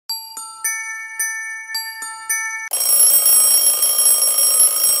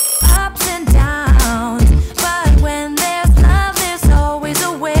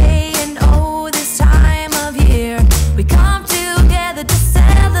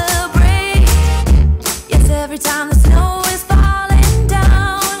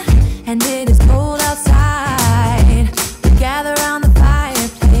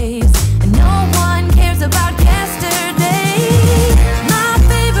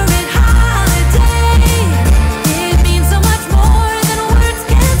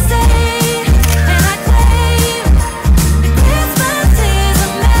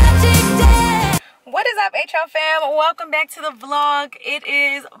vlog. It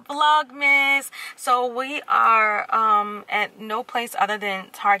is Vlogmas. So we are at no place other than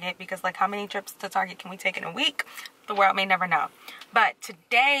Target, because like how many trips to Target can we take in a week? The world may never know. But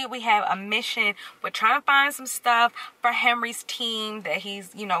today we have a mission. We're trying to find some stuff for Henry's team that he's,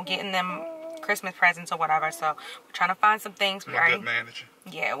 you know, getting them Christmas presents or whatever. So we're trying to find some things. We already,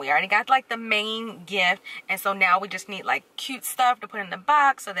 yeah, we already got like the main gift, and so now we just need like cute stuff to put in the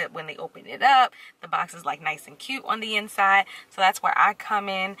box so that when they open it up, the box is like nice and cute on the inside. So that's where I come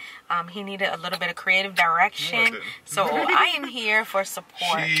in. He needed a little bit of creative direction, so I am here for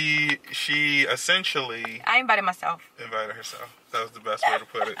support. She essentially, I invited myself. Invited herself. That was the best way to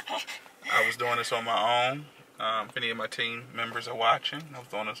put it. I was doing this on my own. If any of my team members are watching, I was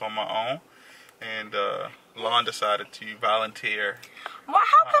doing this on my own. And Lon decided to volunteer. Well,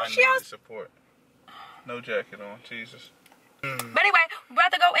 how come she has support? No jacket on, Jesus. But anyway, we're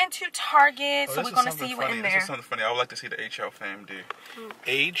about to go into Target, so we're gonna see what in there. This is something funny. I would like to see the HL fam do.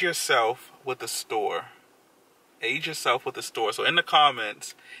 Age yourself with the store. Age yourself with the store. So in the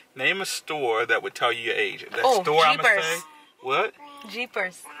comments, name a store that would tell you your age. That store I'm gonna say. What?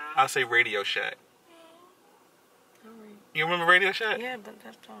 Jeepers. I'll say Radio Shack. You remember Radio Shack? Yeah, but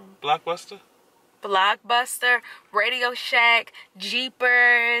that's Blockbuster? Blockbuster, Radio Shack,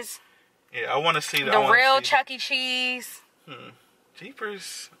 Jeepers. Yeah, I want to see the real Chuck E. Cheese.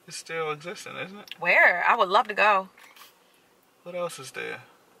 Jeepers is still existing, isn't it? Where? I would love to go. What else is there?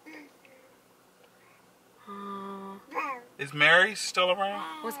 Is Mary's still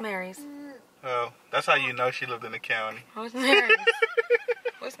around? What's Mary's? Oh, that's how you know she lived in the county. What's Mary's?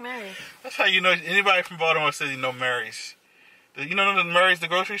 What's Mary's? That's how you know anybody from Baltimore City know Mary's. You know the Mary's, the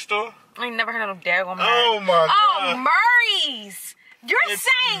grocery store? I ain't never heard of daggone Mary's. Oh my God. Oh, Murray's. It's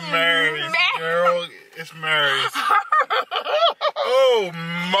saying Mary's, girl. It's Mary's. Oh,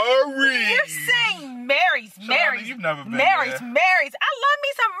 Murray's. You're saying Mary's. Mary's. You've never been Mary's. there. Mary's. I love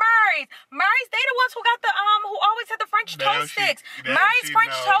me some Murray's. Murray's, they the ones who got the who always had the French toast sticks. Murray's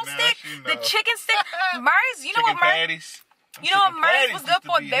French toast stick, the chicken stick. Murray's, you know what Murray's? You know what Murray's was good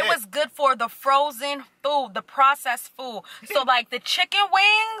for? They was good for the frozen food, the processed food. So like the chicken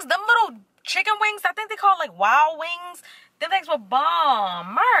wings, them little chicken wings, I think they call it like wild wings. Them things were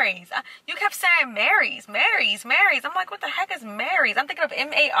bomb. Murray's. You kept saying Mary's, Mary's, Mary's. I'm like, what the heck is Mary's? I'm thinking of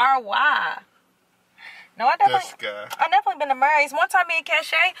M-A-R-Y. No, I definitely been to Murray's. One time me and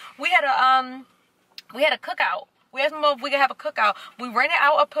Cachet, we had a cookout. We asked them if we could have a cookout. We rented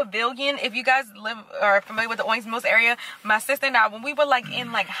out a pavilion. If you guys are familiar with the Owings Mills area, my sister and I, when we were like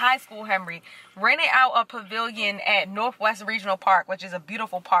in like high school, Henry, rented out a pavilion at Northwest Regional Park, which is a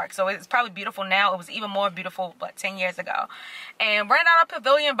beautiful park. So it's probably beautiful now. It was even more beautiful, but 10 years ago. And rented out a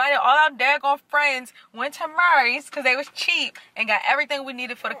pavilion, invited all our daggone friends, went to Murray's because they was cheap, and got everything we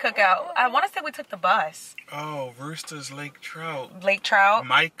needed for the cookout. I want to say we took the bus. Oh, Rooster's Lake Trout. Lake Trout.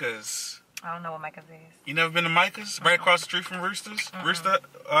 Micah's. I don't know what Micah's is. You never been to Micah's? Right across the street from Rooster's? Rooster,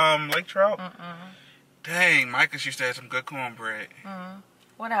 Lake Trout? Dang, Micah's used to have some good cornbread.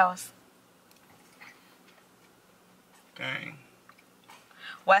 What else? Dang.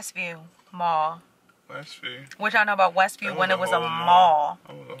 Westview Mall. Westview. What y'all know about Westview when it was a mall?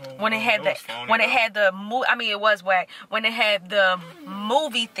 When it had it was whack. When it had the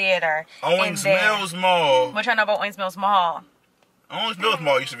movie theater. Owings Mills Mall. What y'all know about Owings Mills Mall? Owings Mills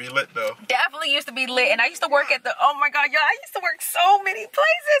Mall used to be lit though. Definitely used to be lit. And I used to work at the, oh my God, y'all, I used to work so many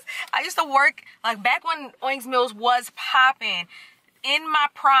places. I used to work, like back when Owings Mills was popping. In my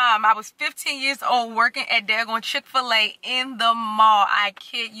prime, I was 15 years old working at daggone Chick-fil-A in the mall. I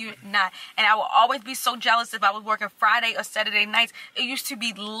kid you not. And I would always be so jealous if I was working Friday or Saturday nights. It used to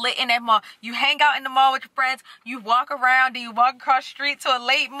be lit in that mall. You hang out in the mall with your friends. You walk around and you walk across the street to a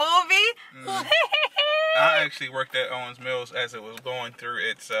late movie. I actually worked at Owings Mills as it was going through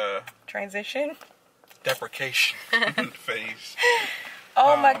its transition? Deprecation phase.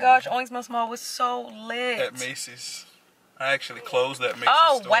 Oh my gosh, Owings Mills Mall was so lit. At Macy's. I actually closed that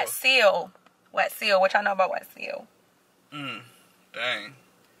Macy's store. Wet Seal. Wet Seal. What y'all know about Wet Seal? Dang.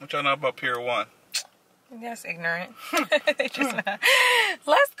 What y'all know about Pier 1? That's ignorant. Let's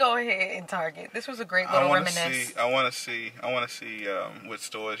go ahead and Target. This was a great little reminiscence. I want to see what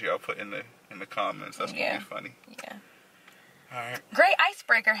stores y'all put in the comments. That's gonna be funny. Yeah. All right. Great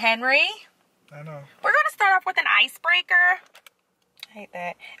icebreaker, Henry. I know. We're gonna start off with an icebreaker. I hate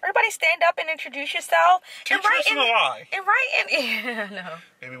that. Everybody stand up and introduce yourself. Two truths and a lie. And write in, yeah, no.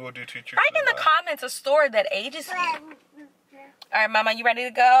 Maybe we'll do two truths Write in the comments a story that ages you. All right, Mama, you ready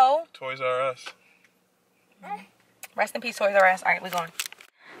to go? Toys R Us. Rest in peace, Toys R Us. All right, we're going.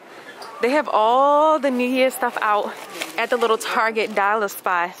 They have all the New Year's stuff out at the little Target dollar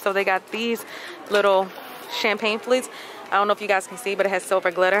spot. So they got these little champagne flutes. I don't know if you guys can see, but it has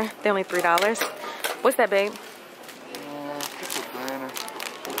silver glitter. They're only $3. What's that, babe? It's a banner.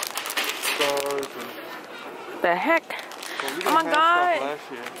 Stars and... The heck? Oh my God.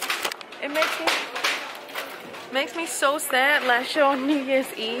 It makes me so sad. Last year on New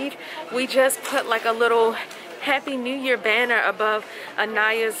Year's Eve, we just put like a little Happy New Year banner above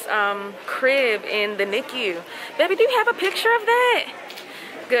Aniya's crib in the NICU. Baby, do you have a picture of that?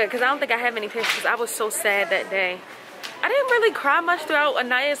 Good, because I don't think I have any pictures. I was so sad that day. I didn't really cry much throughout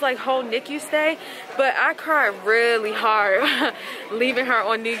Aniya's like whole NICU stay, but I cried really hard leaving her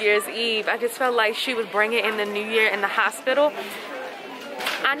on New Year's Eve. I just felt like she was bringing in the new year in the hospital.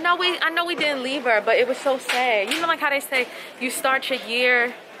 I know we didn't leave her, but it was so sad. You know, like how they say you start your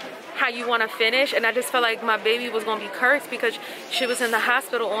year how you want to finish, and I just felt like my baby was gonna be cursed because she was in the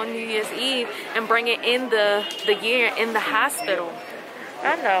hospital on New Year's Eve and bringing in the year in the hospital.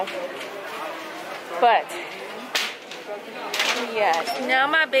 I know, but yes, now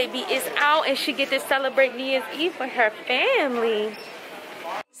my baby is out and she get to celebrate New Year's Eve with her family.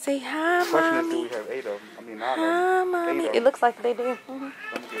 Say hi, mommy. Do we have 8 of them? I mean, 9 of them. Hi, mommy. It looks like they do.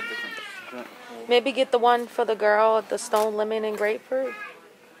 Maybe get the one for the girl, the stone lemon and grapefruit.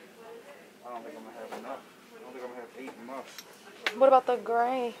 I don't think I'm gonna have enough. I don't think I'm gonna have 8 muffs. What about the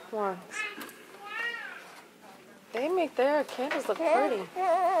gray ones? They make their candles look pretty.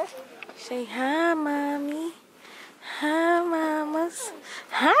 Say hi, mommy. Hi, mamas.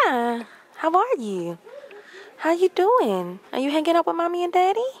 Hi. How are you? How you doing? Are you hanging out with mommy and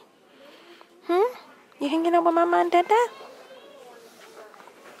daddy? You hanging out with mama and dada?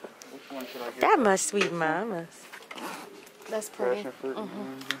 Which one should I get? That my sweet mamas. That's pretty.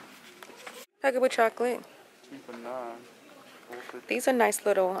 Packet with chocolate. 2 for $9. These are nice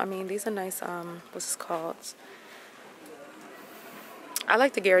little, these are nice, what's it called? I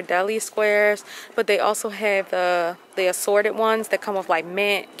like the Ghirardelli squares, but they also have the assorted ones that come with like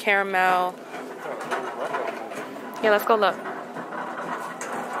mint, caramel. Yeah, let's go look.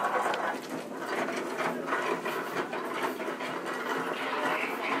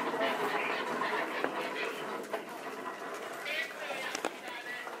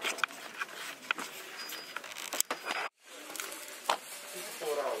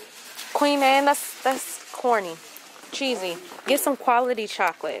 Queen Anne, that's corny. Cheesy. Get some quality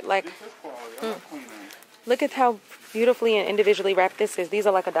chocolate. Like, look at how beautifully and individually wrapped this is. These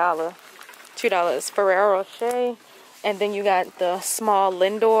are like $1, $2. Ferrero Rocher. And then you got the small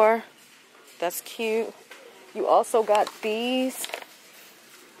Lindor. That's cute. You also got these.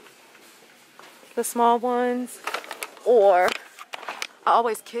 The small ones. Or, I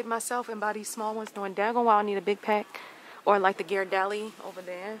always kid myself and buy these small ones knowing daggone well I need a big pack. Or like the Ghirardelli over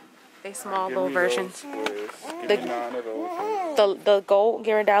there. They small little versions. The gold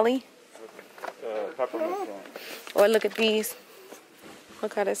Ghirardelli. Or look at these.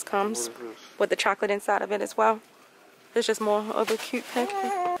 Look how this comes with the chocolate inside of it as well. It's just more of a cute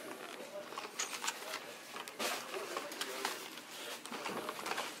package.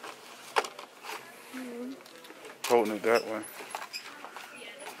 Holding it that way.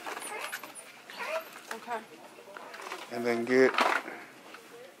 Okay. And then get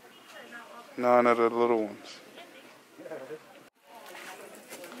 9 of the little ones.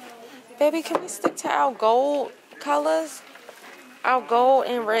 Baby, can we stick to our gold colors? Our gold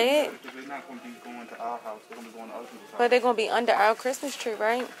and red? They're not going to be going to our house. They're going to be going to other people's house. But they're going to be under our Christmas tree,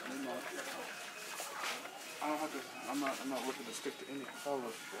 right? I'm not looking to stick to any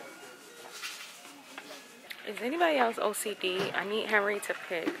colors. Is anybody else OCD? I need Henry to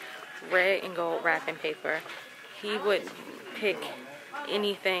pick red and gold wrapping paper. He would pick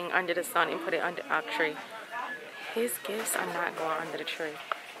anything under the sun and put it under our tree. His gifts are not going under the tree.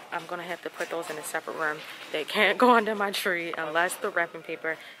 I'm going to have to put those in a separate room. They can't go under my tree unless the wrapping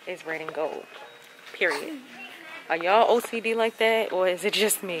paper is red and gold. Period. Are y'all OCD like that, or is it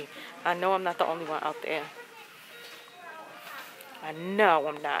just me? I know I'm not the only one out there. I know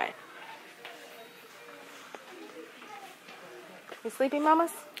I'm not. You sleepy,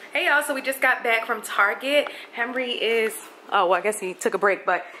 mamas? Hey, y'all. So we just got back from Target. Henry is... Oh, well, I guess he took a break,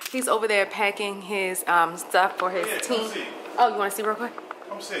 but he's over there packing his stuff for his team. Oh, you want to see real quick?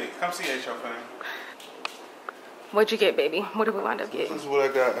 Come see HO fam. What'd you get, baby? What did we wind up getting? This is what I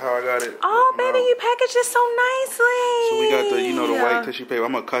got, how I got it. Oh, baby, you packaged it so nicely. So we got the, you know, the white tissue paper.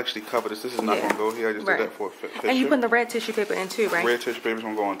 I'm going to actually cover this. This is not going to go here. I just did that for a picture. And you putting the red tissue paper in too, right? Red tissue paper is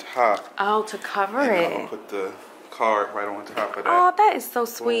going to go on top. Oh, to cover and it. I'm going to put the card right on top of that. Oh, that is so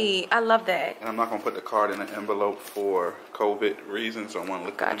sweet. I love that. And I'm not going to put the card in an envelope for COVID reasons. So I want to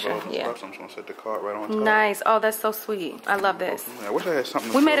look at the envelope and stuff. So I'm just going to set the card right on top. Nice. Oh, that's so sweet. I love this. I wish I had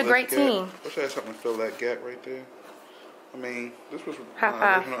something to We fill made a great gap. team. I wish I had something to fill that gap right there. I mean, this was high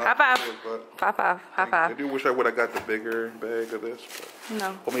five. High five. High five. High five. I do wish I would have got the bigger bag of this. But,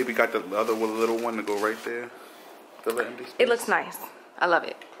 no. Or maybe got the other little one to go right there. It looks nice. I love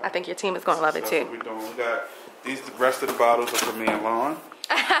it. I think your team is going to love it too. What we're doing. We got these. The rest of the bottles are for me and Lon.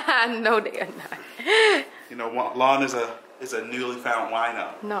 No, they are not. You know, Lon is a newly found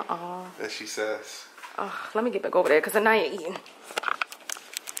wino. No. As she says. Oh, let me get back over there because Aniya eating.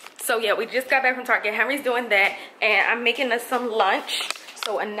 So yeah, we just got back from Target. Henry's doing that, and I'm making us some lunch.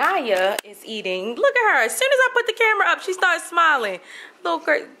 So Aniya is eating. Look at her. As soon as I put the camera up, she starts smiling. Little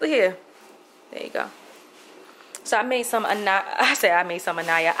girl, here. There you go. So I made some Aniya.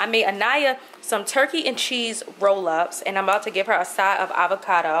 I made Aniya some turkey and cheese roll-ups, and I'm about to give her a side of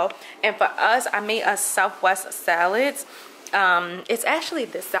avocado. And for us, I made a Southwest salads. It's actually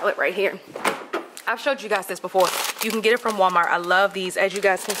this salad right here. I've showed you guys this before. You can get it from Walmart. I love these. As you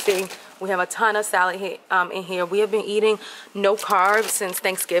guys can see, we have a ton of salad here, in here. We have been eating no carbs since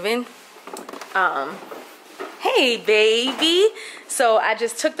Thanksgiving. Hey, baby. So I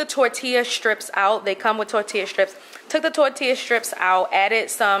just took the tortilla strips out. They come with tortilla strips. Took the tortilla strips out, added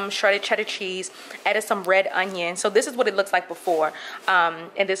some shredded cheddar cheese, added some red onion. So this is what it looks like before.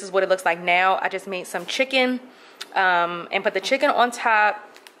 And this is what it looks like now. I just made some chicken and put the chicken on top.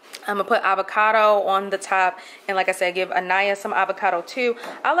 I'm gonna put avocado on the top, and like I said, give Aniya some avocado too.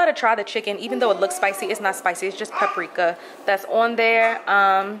 I'll let her try the chicken, even though it looks spicy. It's not spicy, it's just paprika that's on there.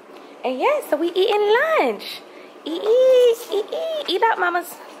 And yeah, so we eating lunch. Eat up,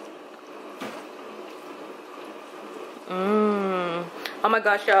 mamas. Oh my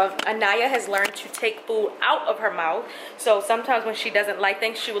gosh, y'all. Aniya has learned to take food out of her mouth. So sometimes when she doesn't like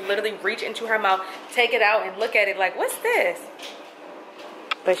things, she will literally reach into her mouth, take it out, and look at it like, what's this?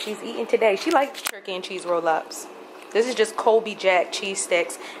 But she's eating today. She likes turkey and cheese roll-ups. This is just Colby Jack cheese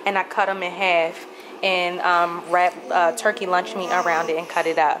sticks, and I cut them in half and wrap turkey lunch meat around it and cut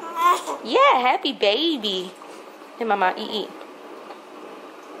it up. Yeah, happy baby. Hey, mama, eat.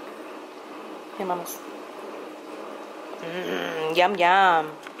 Hey, mamas. Yum,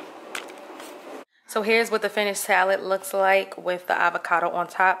 yum. So here's what the finished salad looks like with the avocado on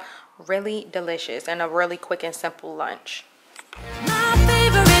top. Really delicious and a really quick and simple lunch. My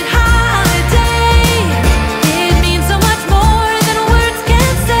favorite